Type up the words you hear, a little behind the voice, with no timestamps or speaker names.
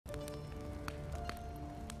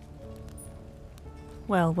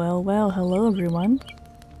Well, hello everyone.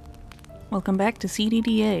 Welcome back to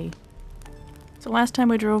CDDA. So last time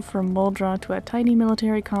we drove from Muldraw to a tiny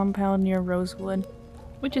military compound near Rosewood,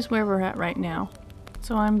 which is where we're at right now.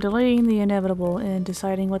 So I'm delaying the inevitable and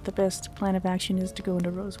deciding what the best plan of action is to go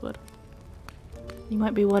into Rosewood. You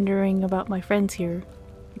might be wondering about my friends here.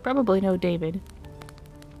 You probably know David.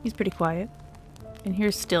 He's pretty quiet. And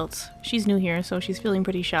here's Stilts. She's new here, so she's feeling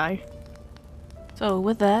pretty shy. So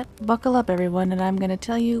with that, buckle up everyone, and I'm gonna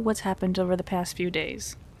tell you what's happened over the past few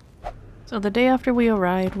days. So the day after we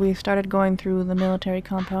arrived, we started going through the military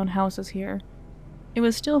compound houses here. It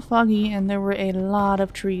was still foggy and there were a lot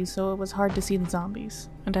of trees, so it was hard to see the zombies.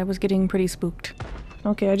 And I was getting pretty spooked.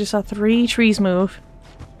 Okay, I just saw 3 trees move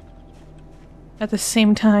at the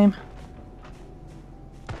same time.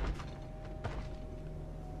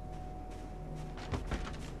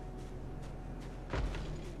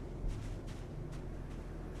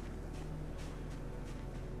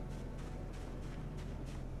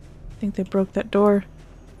 I think they broke that door.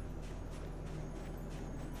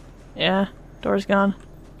 Yeah, door's gone.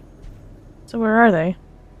 So where are they?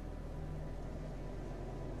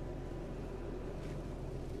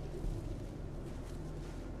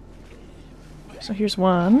 So here's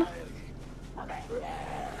one.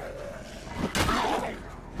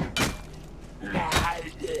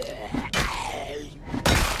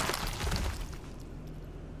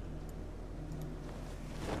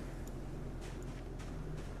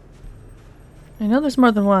 I know there's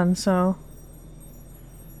more than one, so...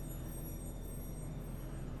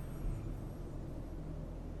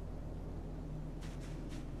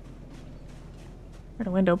 Heard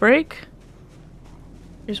a window break.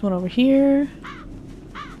 There's one over here.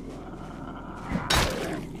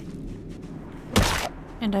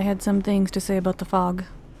 And I had some things to say about the fog.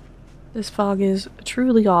 This fog is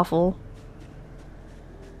truly awful.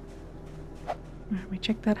 Alright, we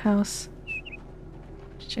checked that house.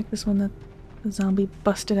 Let's check this one that the zombie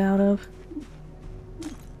busted out of. I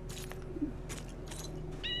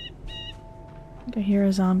think I hear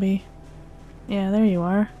a zombie. Yeah, there you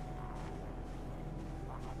are.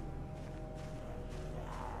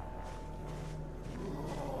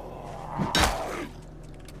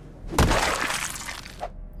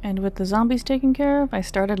 And with the zombies taken care of, I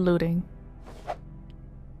started looting.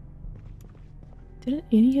 Did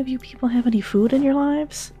any of you people have any food in your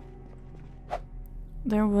lives?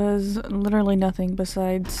 There was literally nothing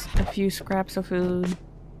besides a few scraps of food,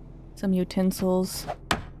 some utensils.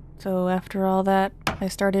 So after all that, I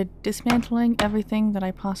started dismantling everything that I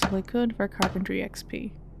possibly could for carpentry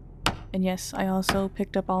XP. And yes, I also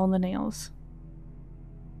picked up all the nails.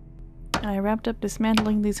 I wrapped up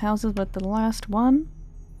dismantling these houses with the last one.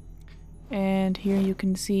 And here you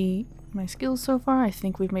can see my skills so far. I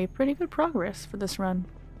think we've made pretty good progress for this run.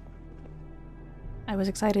 I was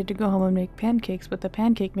excited to go home and make pancakes with the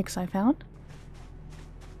pancake mix I found.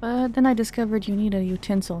 But then I discovered you need a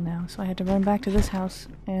utensil now, so I had to run back to this house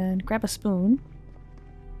and grab a spoon.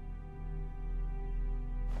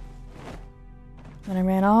 Then I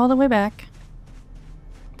ran all the way back.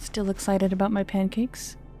 Still excited about my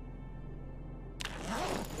pancakes.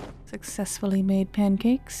 Successfully made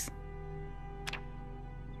pancakes.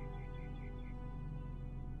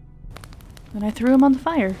 Then I threw them on the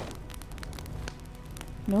fire.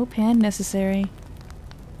 No pan necessary.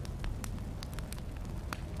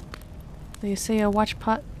 They say a watch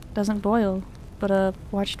pot doesn't boil, but a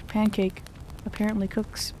watched pancake apparently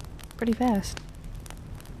cooks pretty fast.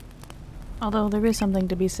 Although there is something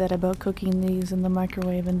to be said about cooking these in the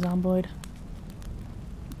microwave in Zomboid.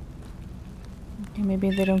 Okay,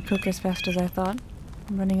 maybe they don't cook as fast as I thought.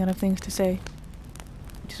 I'm running out of things to say.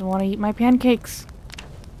 I just want to eat my pancakes.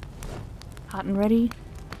 Hot and ready.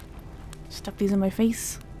 Stuff these in my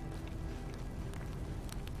face.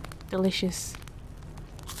 Delicious.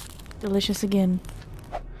 Delicious again.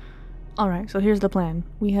 Alright, so here's the plan.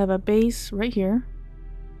 We have a base right here.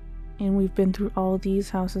 And we've been through all these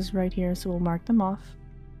houses right here, so we'll mark them off.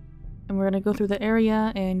 And we're going to go through the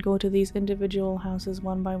area and go to these individual houses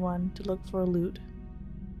one by one to look for loot.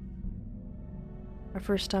 Our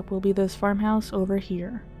first stop will be this farmhouse over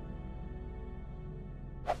here.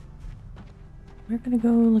 We're gonna go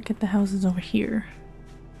look at the houses over here.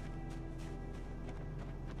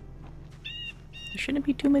 There shouldn't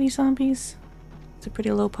be too many zombies. It's a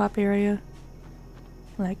pretty low pop area.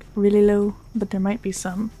 Like, really low, but there might be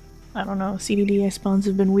some. I don't know, CDDA spawns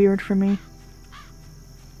have been weird for me.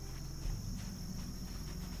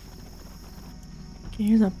 Okay,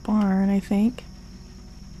 here's a barn, I think.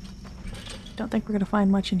 Don't think we're gonna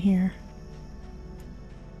find much in here.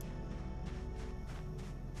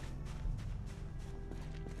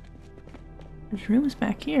 There's rooms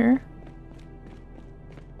back here.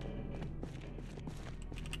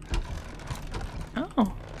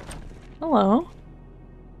 Oh. Hello.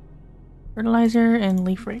 Fertilizer and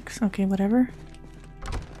leaf rakes. Okay, whatever.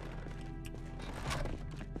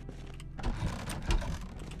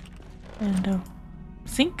 And a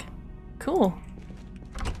sink? Cool.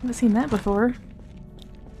 Haven't seen that before.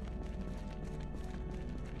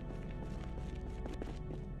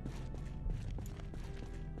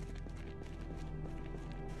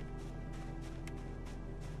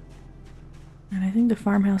 And I think the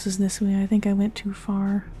farmhouse is this way. I think I went too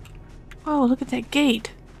far. Oh, look at that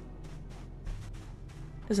gate!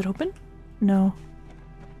 Does it open? No.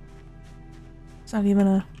 It's not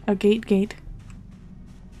even a gate.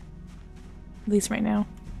 At least right now.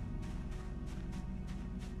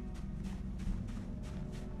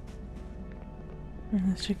 And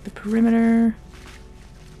let's check the perimeter.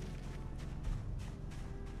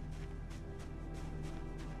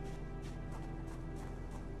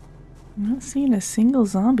 I'm not seeing a single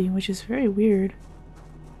zombie, which is very weird.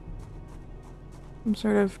 Some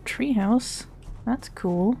sort of treehouse. That's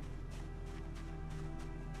cool.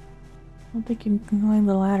 I don't think you can climb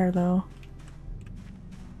the ladder though.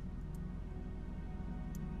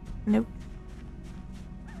 Nope.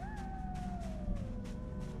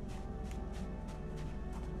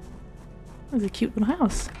 That's a cute little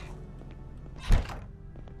house.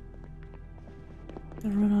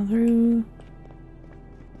 Gonna run on through.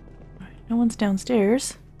 Alright, no one's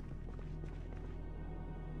downstairs.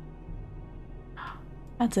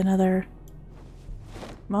 That's another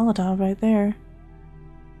Molotov right there.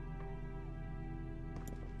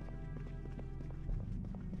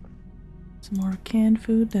 Some more canned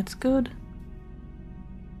food, that's good.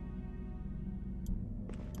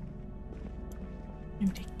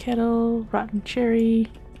 Empty kettle, rotten cherry.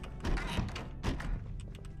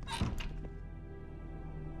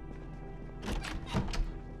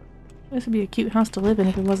 This would be a cute house to live in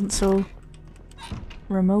if it wasn't so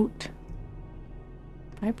remote.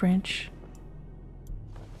 Pipe wrench.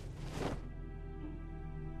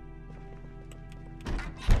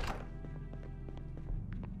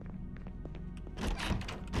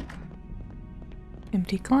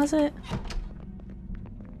 Empty closet.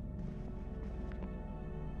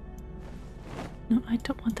 No, I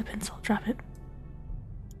don't want the pencil. Drop it.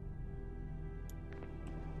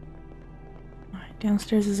 Alright,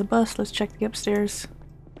 downstairs is a bus. Let's check the upstairs.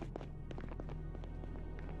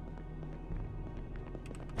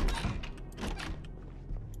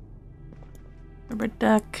 Rubber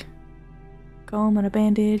duck. Comb and a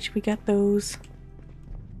bandage. We got those.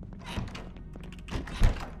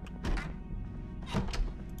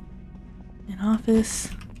 An office.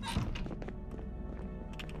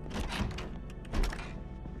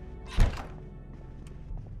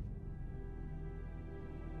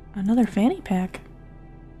 Another fanny pack.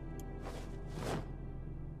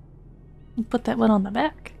 We'll put that one on the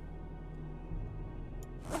back.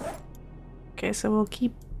 Okay, so we'll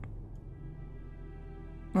keep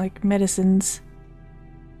like medicines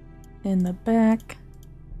in the back.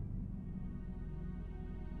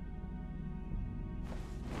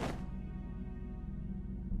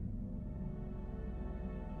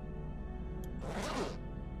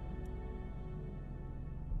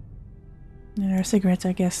 And our cigarettes,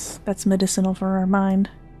 I guess that's medicinal for our mind.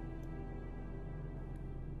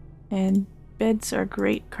 And beds are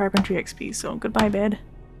great carpentry XP, so goodbye bed.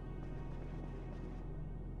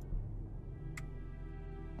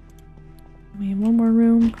 We have one more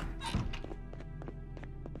room.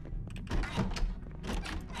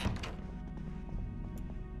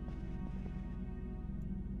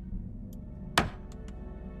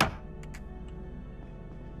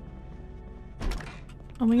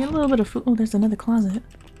 Oh, we get a little bit of food. Oh, there's another closet.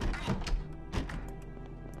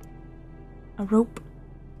 A rope.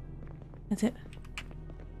 That's it.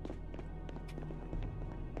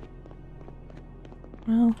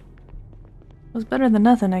 Well, it was better than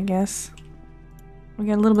nothing, I guess. We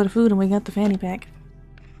got a little bit of food and we got the fanny pack.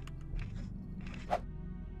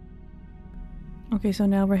 Okay, so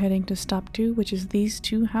now we're heading to stop 2, which is these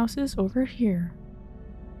 2 houses over here.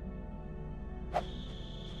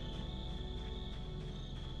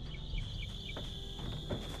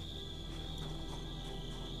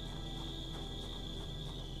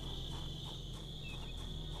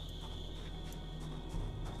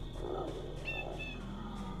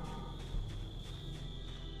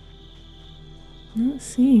 I'm not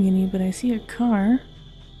seeing any, but I see a car.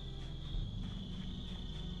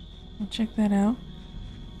 I'll check that out.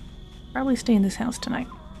 Probably stay in this house tonight.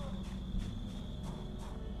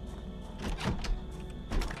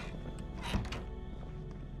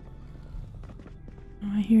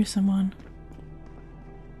 Oh, I hear someone.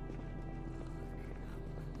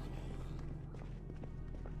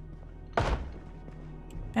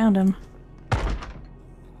 Found him.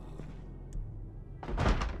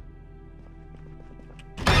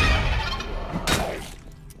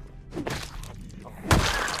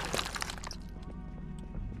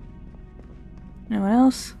 No one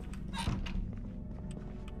else?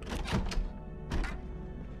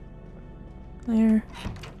 Clear.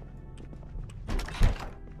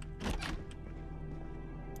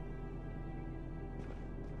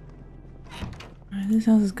 Alright, this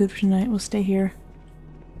house is good for tonight. We'll stay here.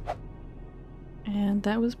 And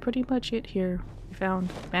that was pretty much it here. We found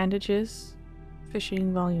bandages,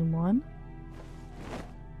 fishing volume 1.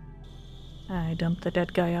 I dumped the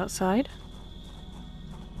dead guy outside.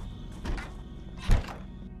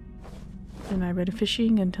 And I read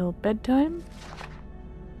fishing until bedtime.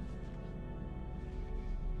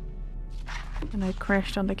 And I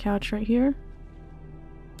crashed on the couch right here.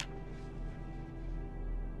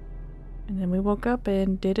 And then we woke up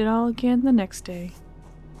and did it all again the next day.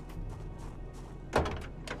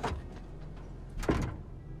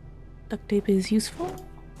 Duct tape is useful.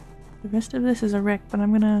 The rest of this is a wreck, but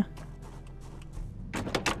I'm gonna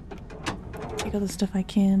take all the stuff I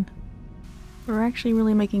can. We're actually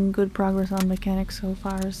really making good progress on mechanics so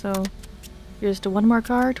far, so here's to one more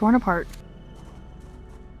car torn apart.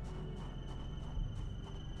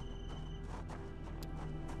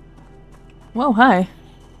 Whoa, hi.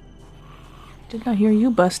 Did not hear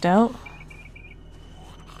you bust out.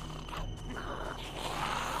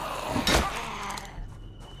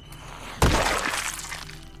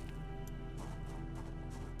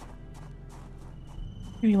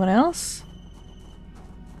 Anyone else?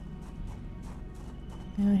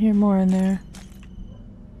 Yeah, I hear more in there.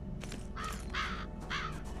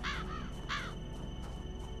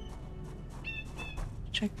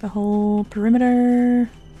 Check the whole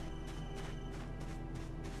perimeter.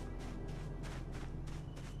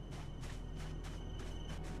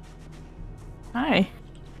 Hi.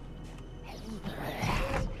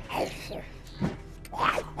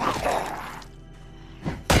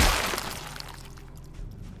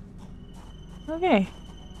 Okay.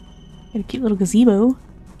 Got a cute little gazebo.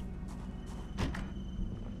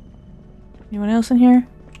 Anyone else in here?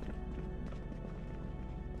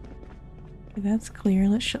 Okay, that's clear.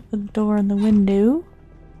 Let's shut the door and the window.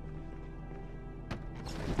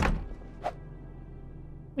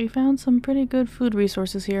 We found some pretty good food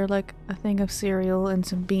resources here, like a thing of cereal and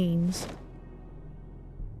some beans.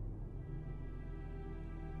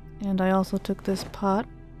 And I also took this pot.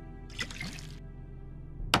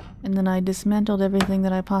 And then I dismantled everything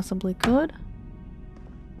that I possibly could.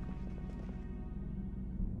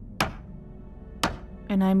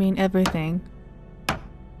 And I mean everything.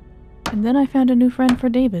 And then I found a new friend for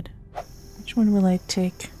David. Which one will I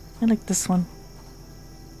take? I like this one.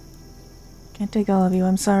 Can't take all of you,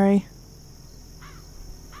 I'm sorry.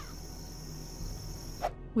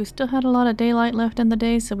 We still had a lot of daylight left in the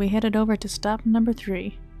day, so we headed over to stop number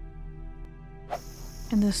 3.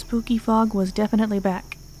 And the spooky fog was definitely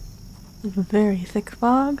back. A very thick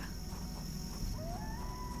fog.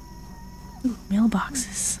 Ooh,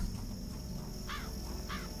 mailboxes.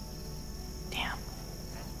 Damn.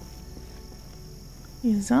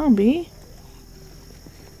 You zombie.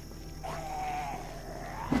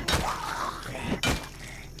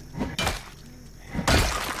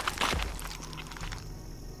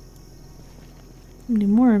 How many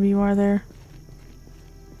more of you are there?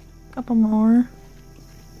 Couple more.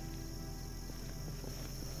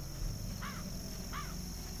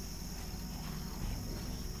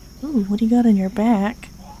 Ooh, what do you got in your back?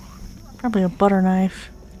 Probably a butter knife,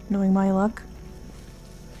 knowing my luck.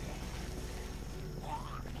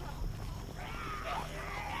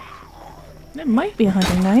 It might be a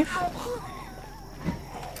hunting knife.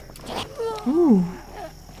 Ooh,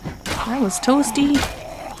 that was toasty.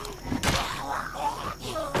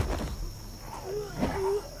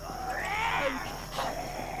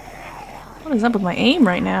 What is up with my aim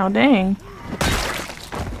right now? Dang.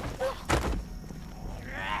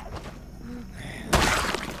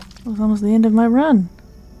 That was almost the end of my run.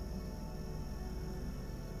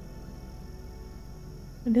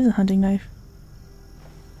 It is a hunting knife.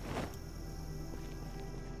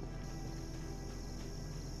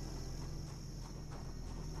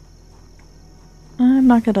 I'm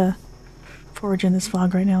not gonna forage in this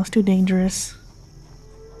fog right now. It's too dangerous.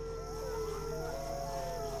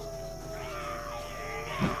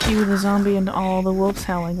 Cue the zombie and all the wolves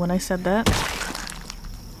howling when I said that.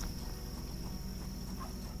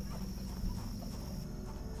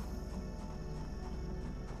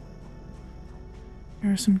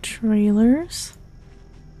 There are some trailers.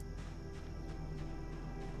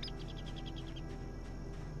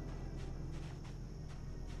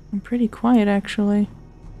 I'm pretty quiet, actually.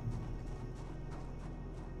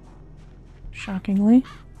 Shockingly.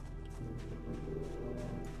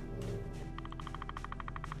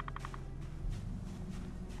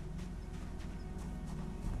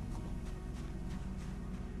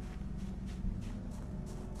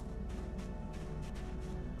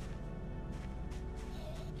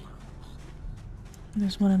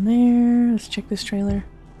 There's one in there. Let's check this trailer.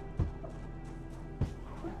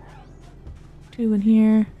 2 in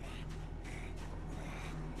here.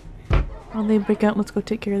 While they break out, let's go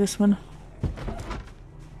take care of this one.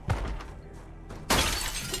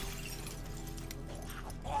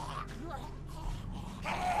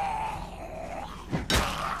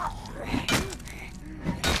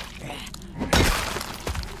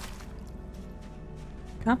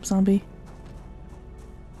 Cop zombie.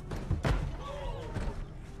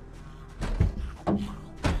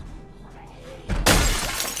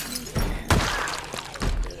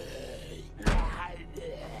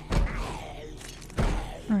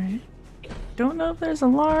 Alright. Don't know if there's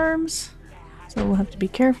alarms, so we'll have to be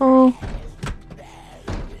careful.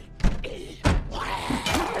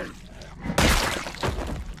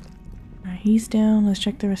 Alright, he's down. Let's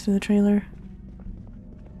check the rest of the trailer.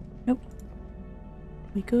 Nope.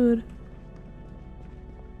 We could.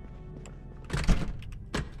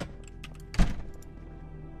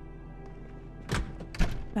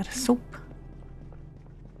 That is soap.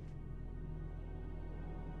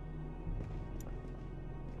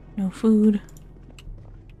 No food.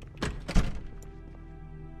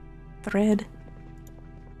 Thread.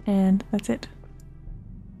 And that's it.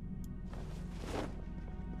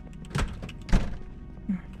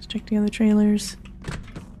 Let's check the other trailers.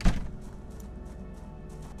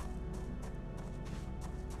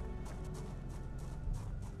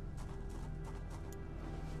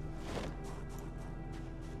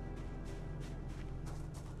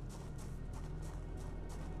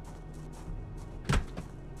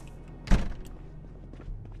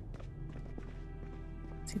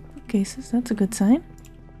 Cases, that's a good sign.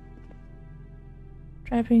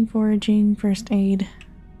 Trapping, foraging, first aid.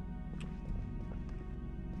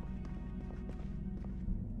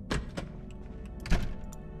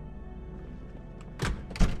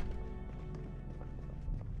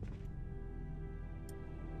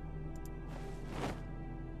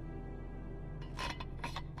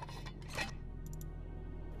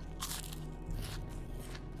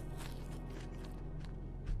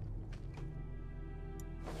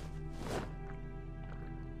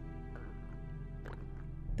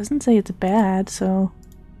 Doesn't say it's bad, so...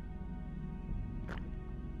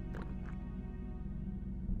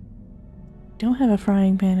 Don't have a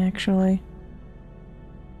frying pan, actually.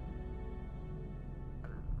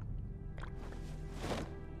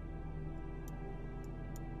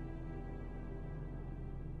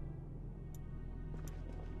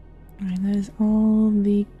 Alright, that is all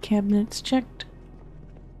the cabinets checked.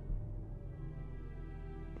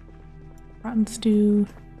 Rotten stew.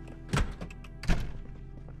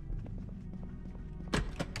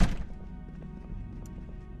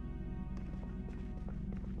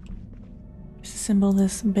 Assemble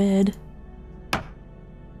this bed.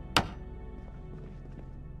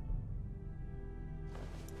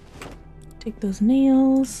 Take those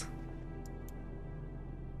nails.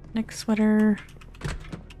 Neck sweater.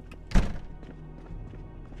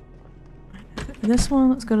 This one,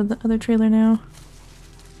 let's go to the other trailer now.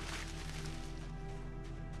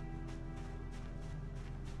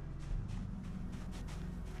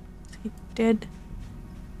 See, dead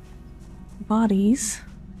bodies.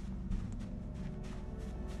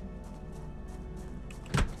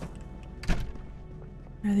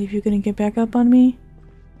 Are they gonna get back up on me?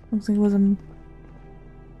 Looks like it was a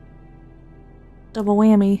double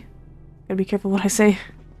whammy. Gotta be careful what I say.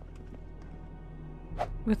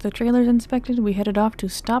 With the trailers inspected, we headed off to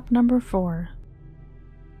stop number 4.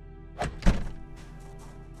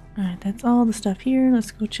 Alright, that's all the stuff here.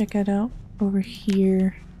 Let's go check it out over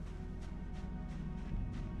here.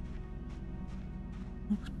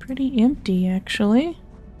 Looks pretty empty, actually.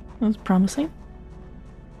 That was promising.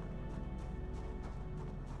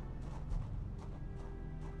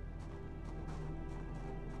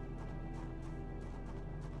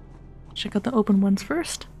 Check out the open ones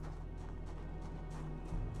first.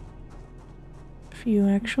 A few,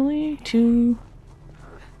 actually. 2.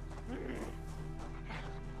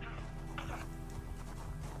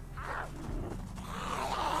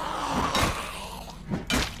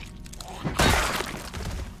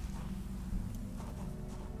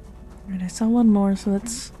 Alright, I saw one more, so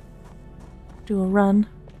let's do a run.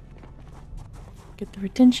 Get the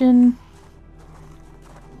retention.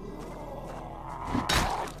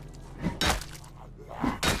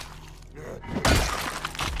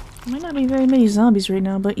 Might not be very many zombies right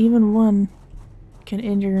now, but even one can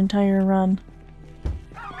end your entire run.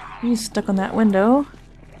 He's stuck on that window.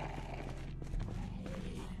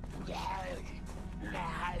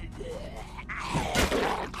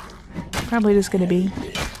 Probably just gonna be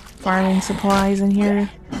farming supplies in here.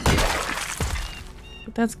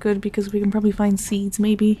 But that's good because we can probably find seeds,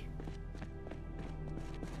 maybe.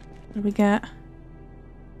 What do we got?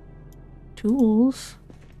 Tools.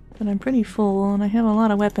 But I'm pretty full and I have a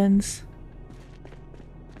lot of weapons.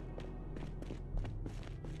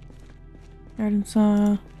 Garden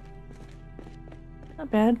saw.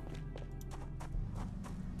 Not bad.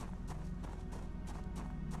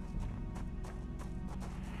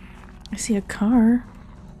 I see a car.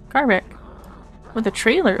 Car wreck. With a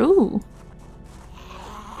trailer. Ooh.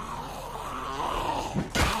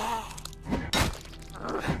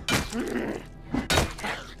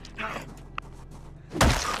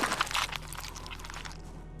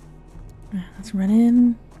 Let's run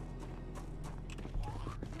in.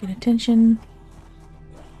 Get attention.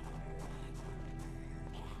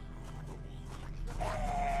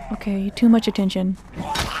 Okay, too much attention.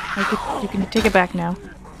 You can take it back now.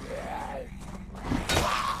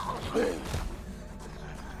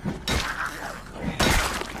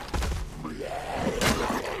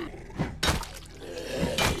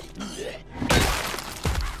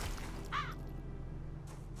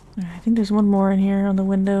 I think there's one more in here on the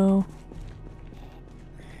window.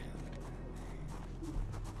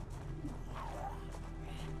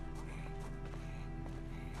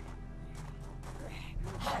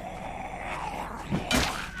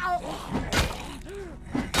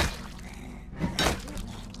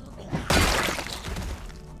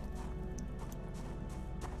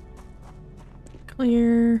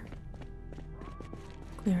 Clear.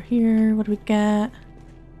 Clear here. What do we got?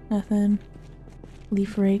 Nothing.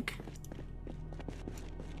 Leaf rake.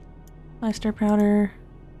 Five-star powder.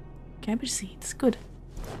 Cabbage seeds. Good.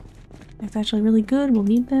 That's actually really good. We'll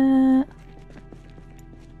need that.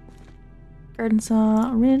 Garden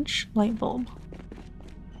saw, wrench, light bulb.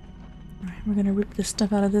 Alright, we're gonna rip this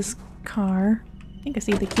stuff out of this car. I think I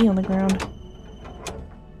see the key on the ground.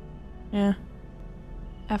 Yeah.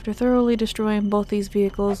 After thoroughly destroying both these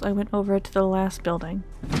vehicles, I went over to the last building.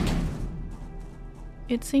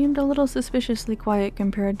 It seemed a little suspiciously quiet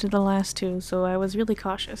compared to the last two, so I was really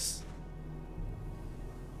cautious.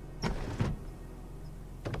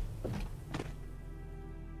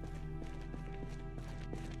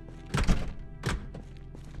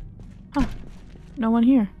 Huh. No one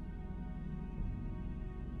here.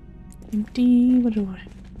 Empty. What do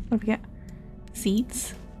we got?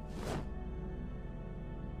 Seats.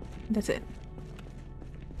 That's it.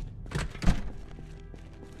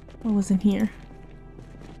 What was in here?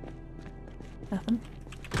 Nothing.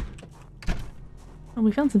 Oh,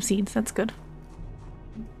 we found some seeds. That's good.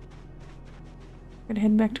 We're gonna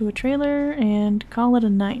head back to a trailer and call it a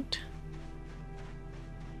night.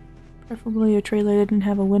 Preferably a trailer that didn't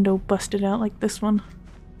have a window busted out like this one.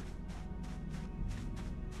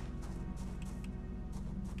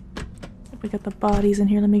 We got the bodies in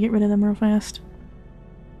here. Let me get rid of them real fast.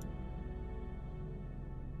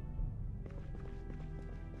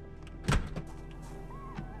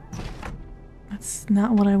 That's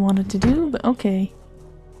not what I wanted to do, but okay.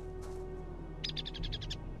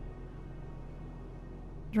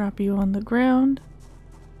 Drop you on the ground.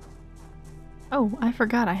 Oh, I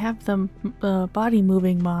forgot I have the body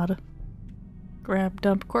moving mod. Grab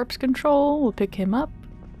dump corpse control, we'll pick him up.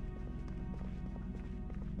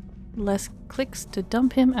 Less clicks to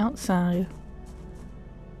dump him outside.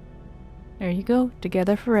 There you go,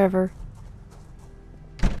 together forever.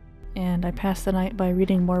 And I passed the night by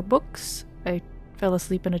reading more books. I fell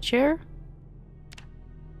asleep in a chair.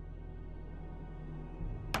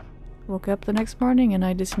 Woke up the next morning and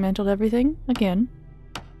I dismantled everything again.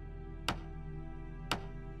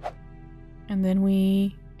 And then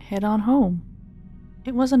we head on home.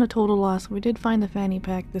 It wasn't a total loss. We did find the fanny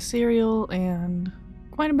pack, the cereal, and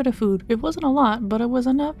quite a bit of food. It wasn't a lot, but it was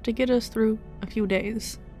enough to get us through a few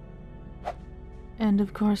days. And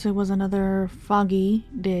of course it was another foggy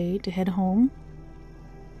day to head home.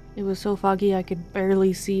 It was so foggy I could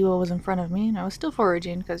barely see what was in front of me, and I was still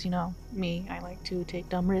foraging because, you know, me, I like to take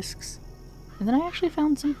dumb risks. And then I actually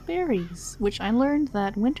found some berries, which I learned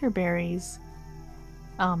that winter berries,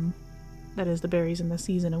 that is the berries in the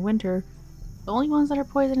season of winter, the only ones that are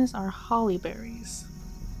poisonous are holly berries.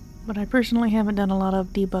 But I personally haven't done a lot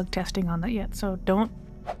of debug testing on that yet, so don't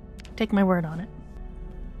take my word on it.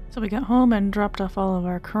 So we got home and dropped off all of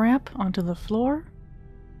our crap onto the floor.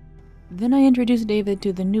 Then I introduced David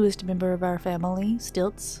to the newest member of our family,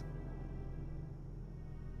 Stilts.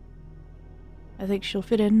 I think she'll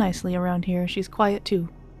fit in nicely around here. She's quiet too.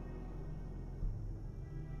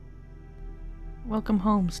 Welcome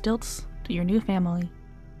home, Stilts, to your new family.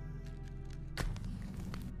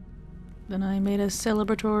 Then I made a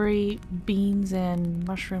celebratory beans and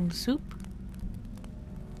mushroom soup.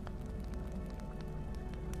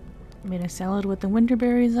 Made a salad with the winter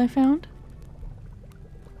berries I found.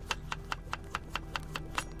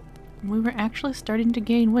 We were actually starting to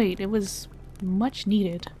gain weight. It was much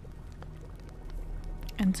needed.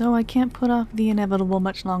 And so I can't put off the inevitable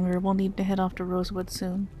much longer. We'll need to head off to Rosewood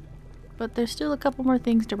soon. But there's still a couple more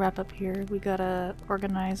things to wrap up here. We gotta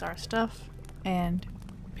organize our stuff and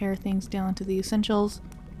pare things down to the essentials.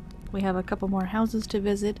 We have a couple more houses to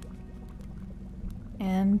visit.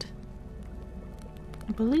 And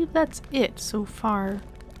I believe that's it so far.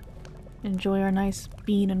 Enjoy our nice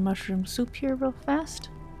bean and mushroom soup here real fast.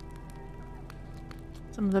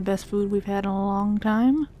 Some of the best food we've had in a long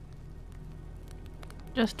time.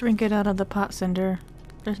 Just drink it out of the pot, Cinder.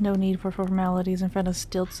 There's no need for formalities in front of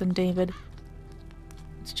Stilts and David.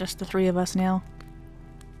 It's just the three of us now.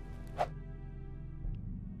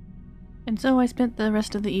 And so I spent the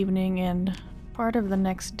rest of the evening and part of the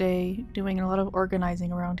next day doing a lot of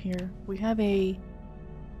organizing around here. We have a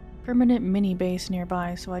permanent mini base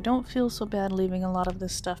nearby, so I don't feel so bad leaving a lot of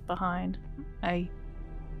this stuff behind. I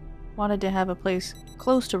wanted to have a place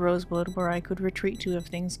close to Rosewood where I could retreat to if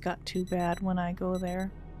things got too bad when I go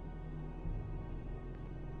there.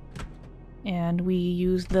 And we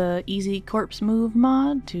used the Easy Corpse Move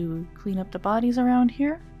mod to clean up the bodies around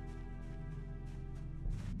here.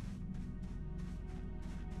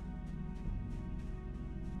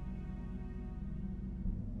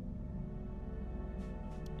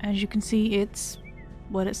 As you can see, it's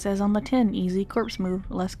what it says on the tin, Easy Corpse Move,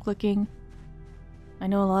 less clicking. I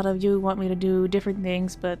know a lot of you want me to do different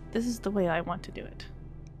things, but this is the way I want to do it.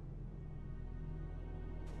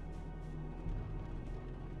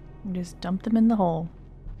 Just dump them in the hole.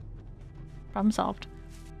 Problem solved.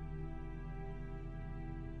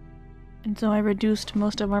 And so I reduced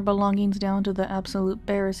most of our belongings down to the absolute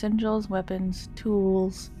bare essentials, weapons,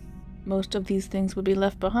 tools. Most of these things would be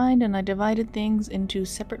left behind, and I divided things into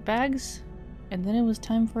separate bags, and then it was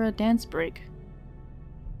time for a dance break.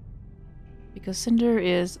 Because Cinder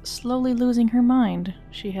is slowly losing her mind.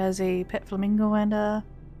 She has a pet flamingo and a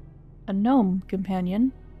gnome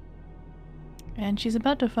companion. And she's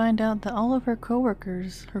about to find out that all of her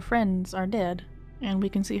coworkers, her friends, are dead. And we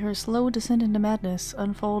can see her slow descent into madness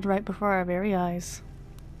unfold right before our very eyes.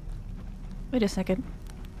 Wait a second.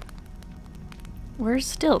 Where's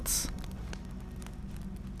Stilts?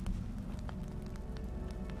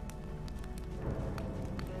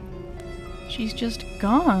 She's just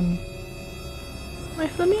gone. My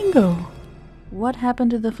flamingo! What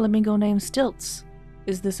happened to the flamingo named Stilts?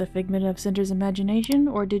 Is this a figment of Cinder's imagination,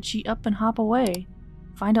 or did she up and hop away?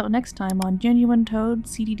 Find out next time on Genuine Toad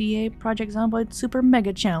CDDA Project Zomboid Super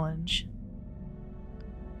Mega Challenge.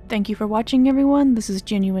 Thank you for watching, everyone. This is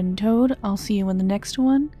Genuine Toad. I'll see you in the next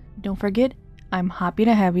one. Don't forget, I'm happy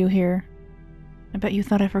to have you here. I bet you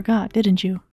thought I forgot, didn't you?